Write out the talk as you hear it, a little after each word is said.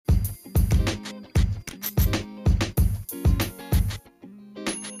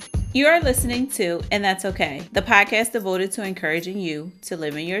You are listening to And That's Okay, the podcast devoted to encouraging you to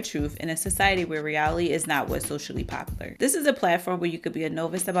live in your truth in a society where reality is not what's socially popular. This is a platform where you could be a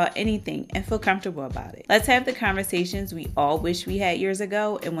novice about anything and feel comfortable about it. Let's have the conversations we all wish we had years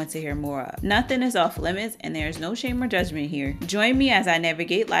ago and want to hear more of. Nothing is off limits and there is no shame or judgment here. Join me as I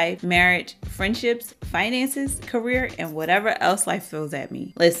navigate life, marriage, friendships, finances, career, and whatever else life throws at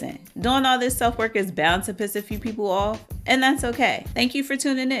me. Listen, doing all this self-work is bound to piss a few people off, and that's okay. Thank you for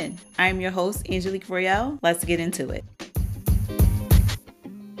tuning in. I'm your host, Angelique Royale. Let's get into it.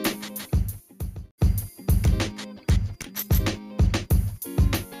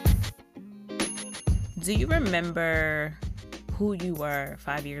 Do you remember who you were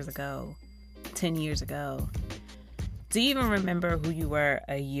 5 years ago, 10 years ago? Do you even remember who you were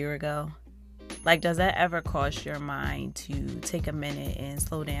a year ago? Like, does that ever cross your mind to take a minute and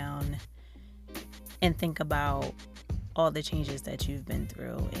slow down and think about all the changes that you've been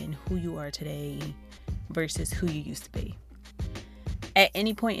through and who you are today versus who you used to be? At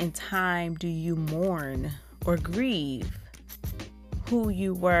any point in time, do you mourn or grieve who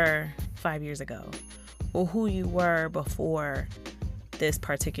you were 5 years ago or who you were before this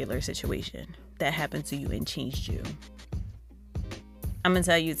particular situation that happened to you and changed you? I'm going to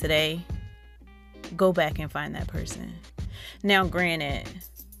tell you today, go back and find that person. Now, granted,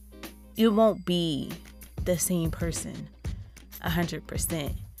 you won't be the same person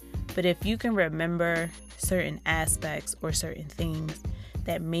 100%, but if you can remember certain aspects or certain things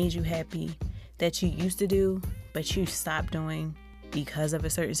that made you happy that you used to do but you stopped doing because of a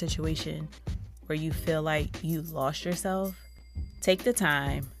certain situation where you feel like you lost yourself, take the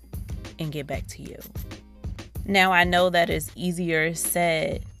time and get back to you. Now, I know that is easier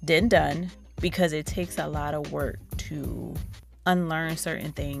said than done because it takes a lot of work to unlearn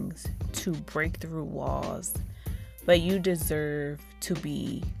certain things, to break through walls, but you deserve to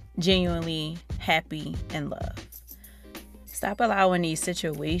be genuinely happy and loved. Stop allowing these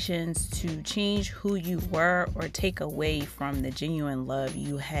situations to change who you were or take away from the genuine love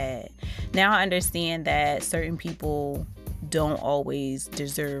you had. Now I understand that certain people don't always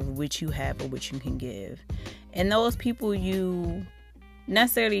deserve what you have or what you can give. And those people you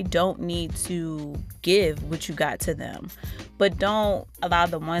necessarily don't need to give what you got to them, but don't allow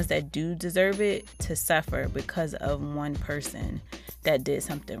the ones that do deserve it to suffer because of one person that did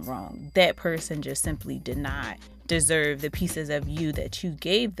something wrong. That person just simply did not deserve the pieces of you that you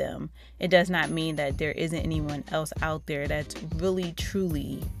gave them. It does not mean that there isn't anyone else out there that really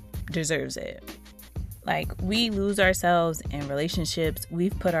truly deserves it. Like, we lose ourselves in relationships.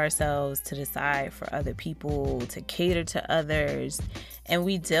 We've put ourselves to the side for other people, to cater to others. And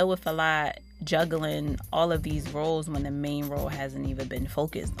we deal with a lot juggling all of these roles when the main role hasn't even been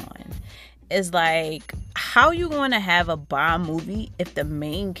focused on. It's like, how are you going to have a bomb movie if the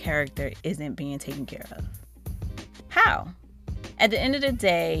main character isn't being taken care of? How? At the end of the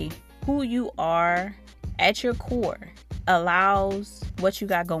day, who you are at your core allows what you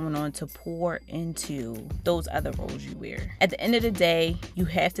got going on to pour into those other roles you wear. At the end of the day, you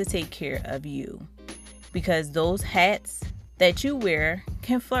have to take care of you, because those hats that you wear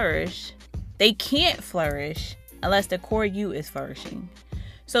can flourish. They can't flourish unless the core you is flourishing.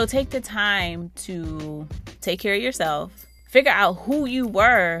 So take the time to take care of yourself. Figure out who you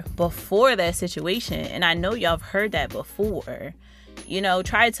were before that situation. And I know y'all have heard that before.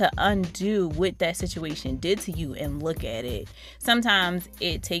 Try to undo what that situation did to you and look at it. Sometimes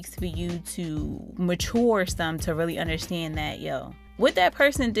it takes for you to mature some to really understand that, what that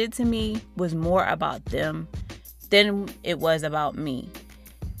person did to me was more about them than it was about me.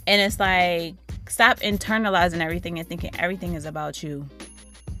 And it's like, stop internalizing everything and thinking everything is about you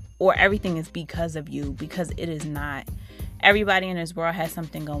or everything is because of you, because it is not. Everybody in this world has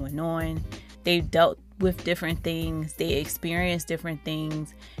something going on. They've dealt with different things. They experience different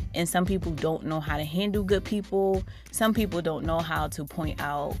things. And some people don't know how to handle good people. Some people don't know how to point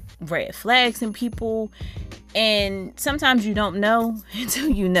out red flags in people. And sometimes you don't know until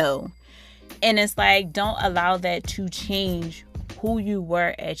you know. And it's like, don't allow that to change who you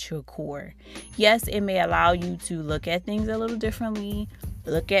were at your core. Yes, it may allow you to look at things a little differently,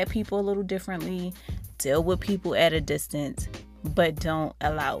 look at people a little differently, deal with people at a distance, but don't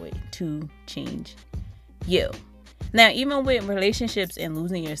allow it to change you. Now, even with relationships and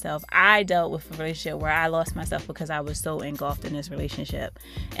losing yourself, I dealt with a relationship where I lost myself because I was so engulfed in this relationship.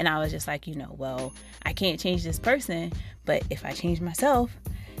 And I was just like, well, I can't change this person, but if I change myself,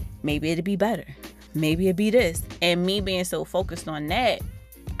 maybe it'd be better. Maybe it'd be this. And me being so focused on that,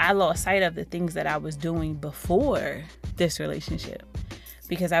 I lost sight of the things that I was doing before this relationship.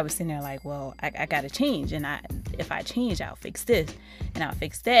 because I was sitting there like, well, I gotta change, and if I change, I'll fix this and I'll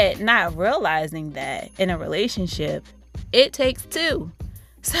fix that, not realizing that in a relationship it takes two.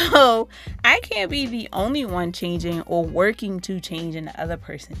 So I can't be the only one changing or working to change and the other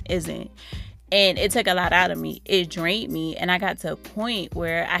person isn't. And it took a lot out of me. It drained me, and I got to a point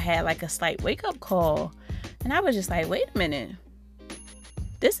where I had like a slight wake up call, and I was just like, wait a minute,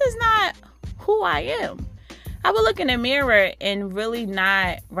 this is not who I am. I would look in the mirror and really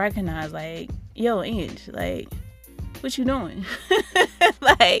not recognize, like, yo, Ange, like, what you doing?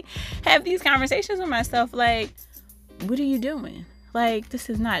 Like, have these conversations with myself, like, what are you doing? Like,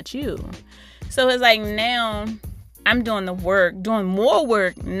 this is not you. So it's like now I'm doing the work, doing more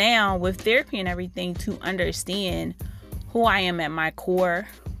work now with therapy and everything to understand who I am at my core,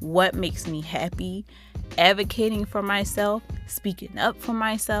 what makes me happy, advocating for myself, speaking up for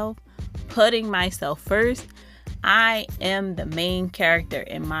myself, putting myself first. I am the main character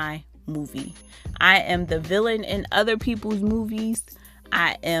in my movie. I am the villain in other people's movies.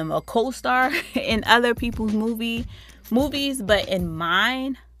 I am a co-star in other people's movies, but in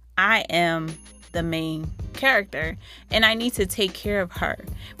mine, I am the main character, and I need to take care of her,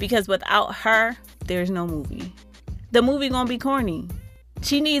 because without her, there's no movie. The movie gonna be corny.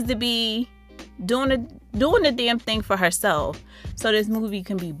 She needs to be doing the damn thing for herself, so this movie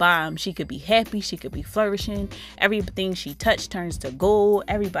can be bomb. She could be happy, she could be flourishing, everything she touches turns to gold,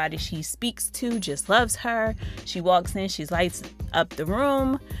 everybody she speaks to just loves her. She walks in, she lights up the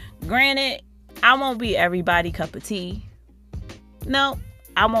room. Granted, I won't be everybody cup of tea. No,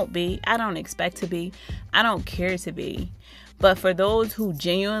 I won't be. I don't expect to be. I don't care to be. But for those who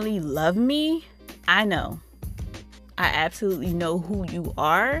genuinely love me, I know. I absolutely know who you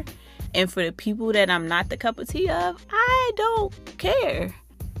are. And for the people that I'm not the cup of tea of, I don't care.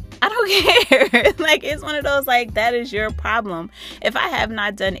 I don't care. Like, it's one of those, like, that is your problem. If I have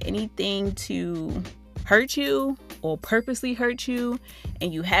not done anything to hurt you or purposely hurt you,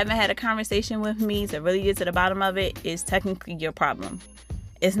 and you haven't had a conversation with me to really get to the bottom of it, it's technically your problem.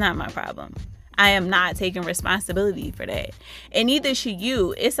 It's not my problem. I am not taking responsibility for that. And neither should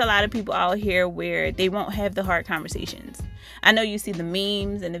you. It's a lot of people out here where they won't have the hard conversations. I know you see the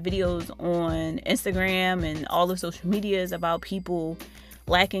memes and the videos on Instagram and all the social medias about people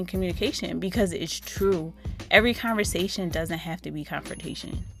lacking communication, because it's true. Every conversation doesn't have to be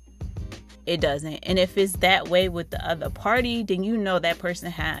confrontation. It doesn't. And if it's that way with the other party, then you know that person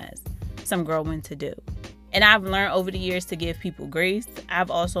has some growing to do. And I've learned over the years to give people grace. I've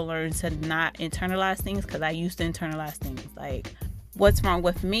also learned to not internalize things, because I used to internalize things like, what's wrong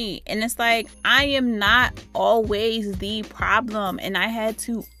with me? And it's like, I am not always the problem. And I had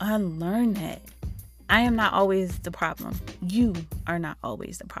to unlearn that. I am not always the problem. You are not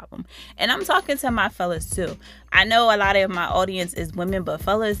always the problem. And I'm talking to my fellas too. I know a lot of my audience is women, but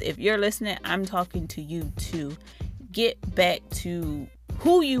fellas, if you're listening, I'm talking to you too. Get back to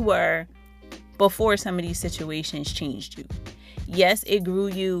who you were before some of these situations changed you. Yes, it grew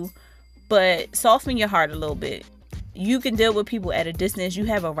you, but soften your heart a little bit. You can deal with people at a distance. You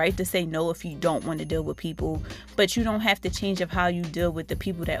have a right to say no if you don't want to deal with people, but you don't have to change up how you deal with the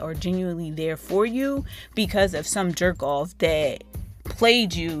people that are genuinely there for you because of some jerk off that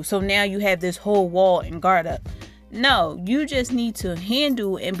played you. So now you have this whole wall and guard up. No, you just need to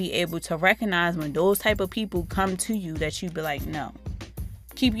handle and be able to recognize when those type of people come to you, that you be like, no.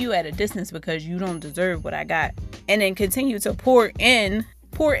 Keep you at a distance because you don't deserve what I got. And then continue to pour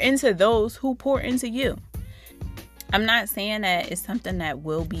into those who pour into you. I'm not saying that it's something that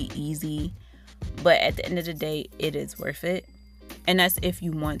will be easy, but at the end of the day, it is worth it. And that's if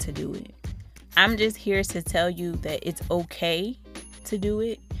you want to do it. I'm just here to tell you that it's okay to do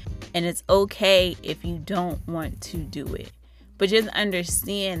it. And it's okay if you don't want to do it. But just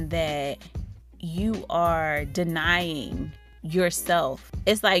understand that you are denying yourself.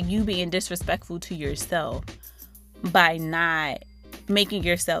 It's like you being disrespectful to yourself by not making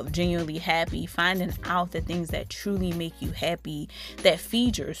yourself genuinely happy, finding out the things that truly make you happy, that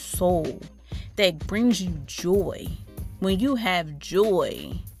feed your soul, that brings you joy. When you have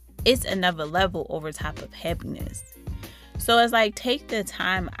joy, it's another level over top of happiness. So it's like, take the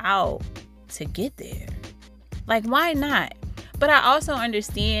time out to get there. Like, why not? But I also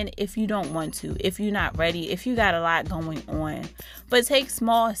understand if you don't want to, if you're not ready, if you got a lot going on. But take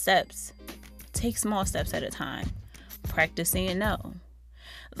small steps. Take small steps at a time. Practice saying no.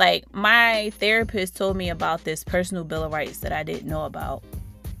 Like, my therapist told me about this personal bill of rights that I didn't know about.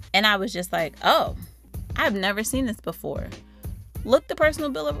 And I was just like, oh, I've never seen this before. Look the personal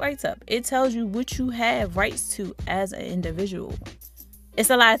bill of rights up. It tells you what you have rights to as an individual.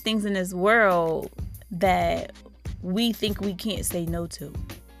 It's a lot of things in this world that we think we can't say no to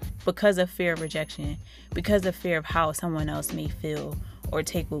because of fear of rejection, because of fear of how someone else may feel or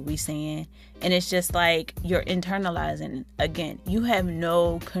take what we're saying. And it's just like you're internalizing. Again, you have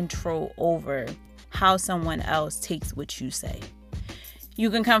no control over how someone else takes what you say. You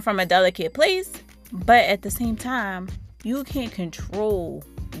can come from a delicate place, but at the same time, you can't control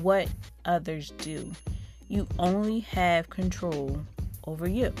what others do. You only have control over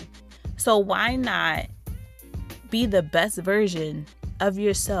you. So why not be the best version of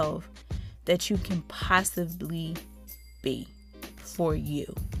yourself that you can possibly be for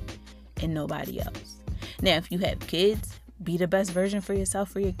you and nobody else? Now, if you have kids, be the best version for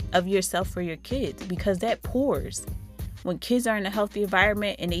yourself of yourself for your kids, because that pours. When kids are in a healthy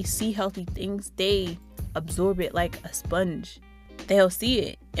environment and they see healthy things, they absorb it like a sponge. They'll see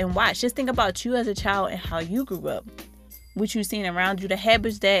it and watch. Just think about you as a child and how you grew up, what you've seen around you, the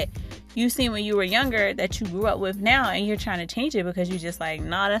habits that you seen when you were younger that you grew up with now, and you're trying to change it because you're just like,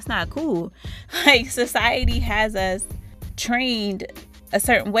 nah, that's not cool. Like, society has us trained a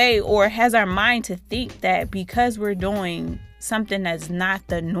certain way, or has our mind to think that because we're doing something that's not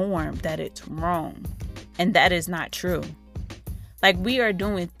the norm, that it's wrong. And that is not true. Like, we are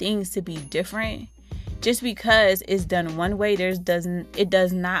doing things to be different. Just because it's done one way, it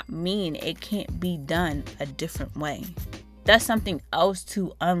does not mean it can't be done a different way. That's something else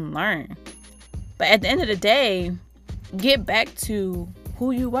to unlearn. But at the end of the day, get back to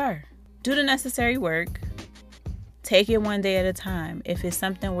who you were. Do the necessary work. Take it one day at a time. If it's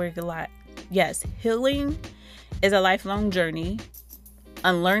something where yes, healing is a lifelong journey.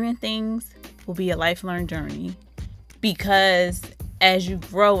 Unlearning things will be a lifelong journey, because as you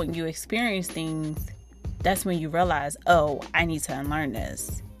grow and you experience things, that's when you realize, oh, I need to unlearn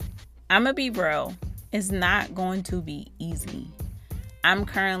this. I'm gonna be real. It's not going to be easy. I'm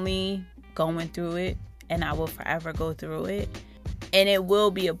currently going through it, and I will forever go through it. And it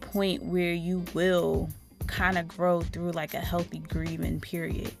will be a point where you will kind of grow through like a healthy grieving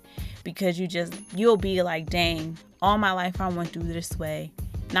period, because you'll be like, dang, all my life I went through this way,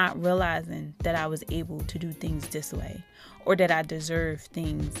 not realizing that I was able to do things this way, or that I deserve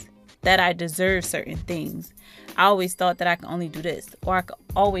certain things. I always thought that I could only do this, or I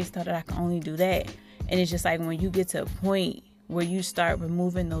always thought that I could only do that. And it's just like, when you get to a point where you start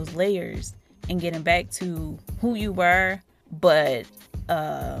removing those layers and getting back to who you were, but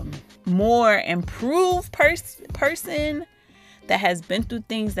more improved person that has been through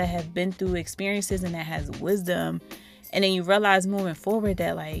things, that have been through experiences, and that has wisdom. And then you realize moving forward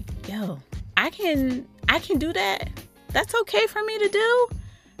that, like, yo, I can do that. That's okay for me to do.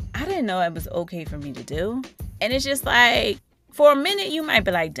 I didn't know it was okay for me to do. And it's just like, for a minute, you might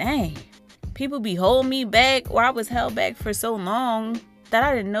be like, dang, people be holding me back, or I was held back for so long that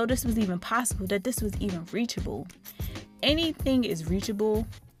I didn't know this was even possible, that this was even reachable. Anything is reachable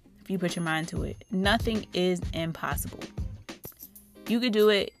if you put your mind to it. Nothing is impossible. You could do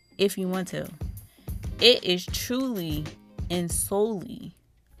it if you want to. It is truly and solely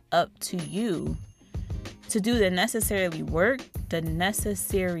up to you to do the necessary work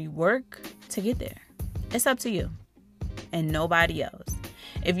to get there. It's up to you and nobody else.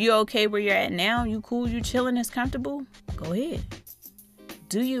 If you're okay where you're at now, you cool, you chilling, it's comfortable, go ahead.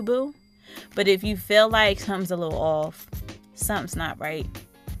 Do you, boo? But if you feel like something's a little off, something's not right,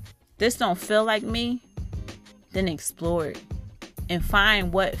 this don't feel like me, then explore it and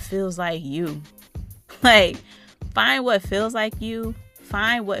find what feels like you. Like, find what feels like you.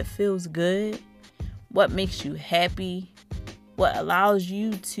 Find what feels good. What makes you happy. What allows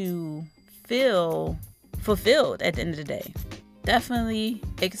you to feel fulfilled at the end of the day. Definitely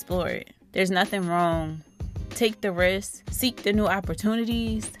explore it. There's nothing wrong. Take the risk. Seek the new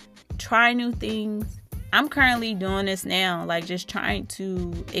opportunities. Try new things. I'm currently doing this now. Like, just trying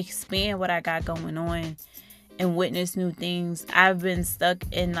to expand what I got going on and witness new things. I've been stuck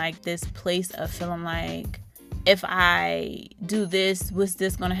in like this place of feeling like, if I do this, what's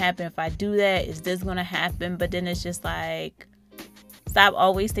this gonna happen? If I do that, is this gonna happen? But then it's just like, stop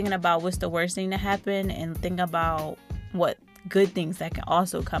always thinking about what's the worst thing to happen and think about what good things that can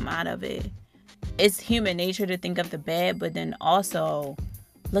also come out of it. It's human nature to think of the bad, but then also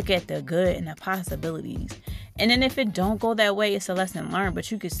look at the good and the possibilities. And then if it don't go that way, it's a lesson learned. But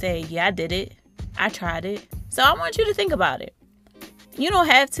you could say, yeah, I did it. I tried it. So I want you to think about it. You don't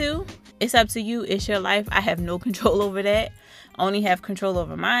have to. It's up to you. It's your life. I have no control over that. I only have control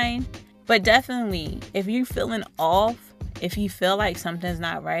over mine. But definitely, if you're feeling off, if you feel like something's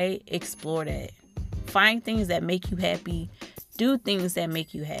not right, explore that. Find things that make you happy. Do things that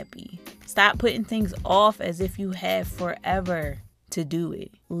make you happy. Stop putting things off as if you have forever to do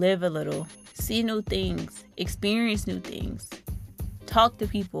it. Live a little. see new things, experience new things, talk to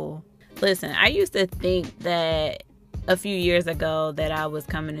people. Listen, I used to think that a few years ago that I was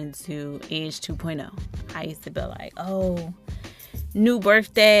coming into age 2.0. I used to be like, oh, new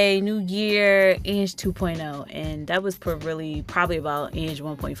birthday, new year, age 2.0. And that was probably about age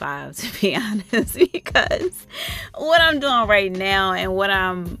 1.5, to be honest, because what I'm doing right now and what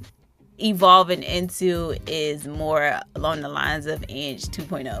I'm evolving into is more along the lines of age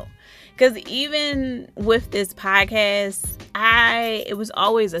 2.0. Because even with this podcast, it was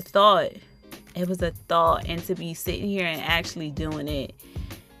always a thought. It was a thought, and to be sitting here and actually doing it,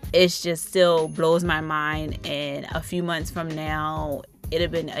 it's just still blows my mind. And a few months from now, it'll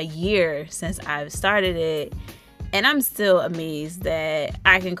have been a year since I've started it, and I'm still amazed that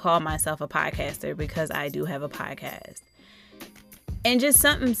I can call myself a podcaster because I do have a podcast. And just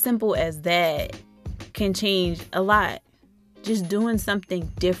something simple as that can change a lot. Just doing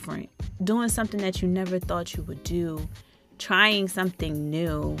something different, doing something that you never thought you would do, trying something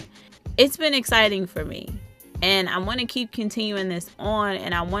new. It's been exciting for me, and I want to keep continuing this on,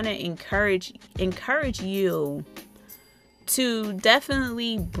 and I want to encourage you to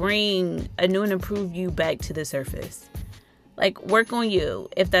definitely bring a new and improved you back to the surface. Like, work on you.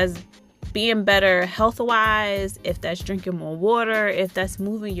 If that's being better health-wise, if that's drinking more water, if that's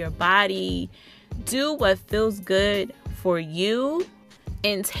moving your body, do what feels good for you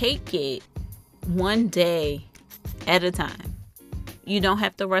and take it one day at a time. You don't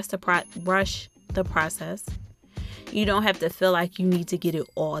have to rush the process. You don't have to feel like you need to get it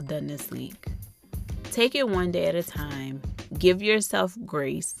all done this week. Take it one day at a time. Give yourself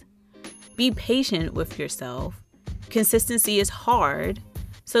grace. Be patient with yourself. Consistency is hard,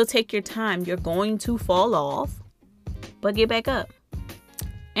 so take your time. You're going to fall off, but get back up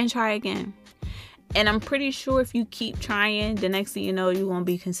and try again. And I'm pretty sure if you keep trying, the next thing you know, you won't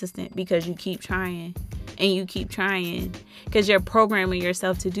be consistent because you keep trying. And you keep trying because you're programming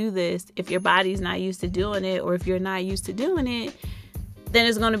yourself to do this. If your body's not used to doing it, or if you're not used to doing it, then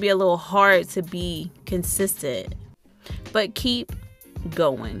it's going to be a little hard to be consistent. But keep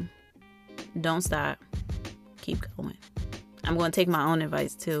going. Don't stop. Keep going. I'm going to take my own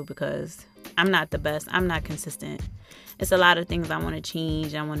advice too, because I'm not the best. I'm not consistent. It's a lot of things I want to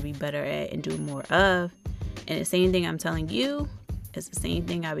change. I want to be better at and do more of. And the same thing I'm telling you is the same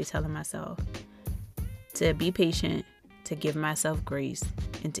thing I'll be telling myself. To be patient, to give myself grace,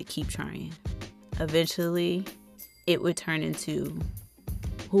 and to keep trying. Eventually, it would turn into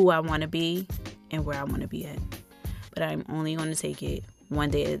who I want to be and where I want to be at. But I'm only going to take it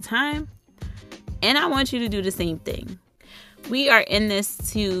one day at a time. And I want you to do the same thing. We are in this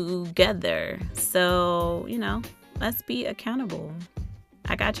together. So, let's be accountable.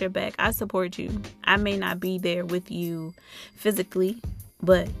 I got your back. I support you. I may not be there with you physically,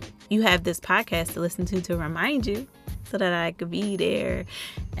 but you have this podcast to listen to remind you, so that I could be there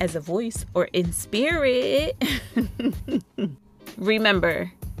as a voice or in spirit. Remember,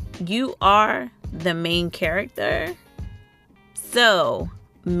 you are the main character. So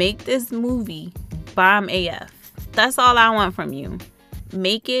make this movie bomb AF. That's all I want from you.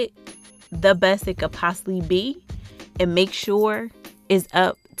 Make it the best it could possibly be, and make sure it's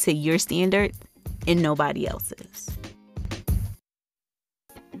up to your standards and nobody else's.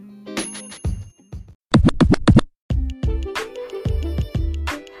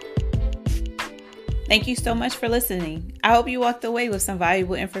 Thank you so much for listening. I hope you walked away with some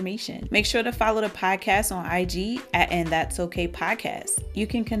valuable information. Make sure to follow the podcast on IG at And That's Okay Podcast. You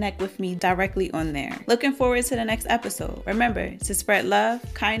can connect with me directly on there. Looking forward to the next episode. Remember to spread love,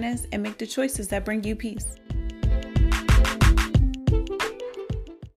 kindness, and make the choices that bring you peace.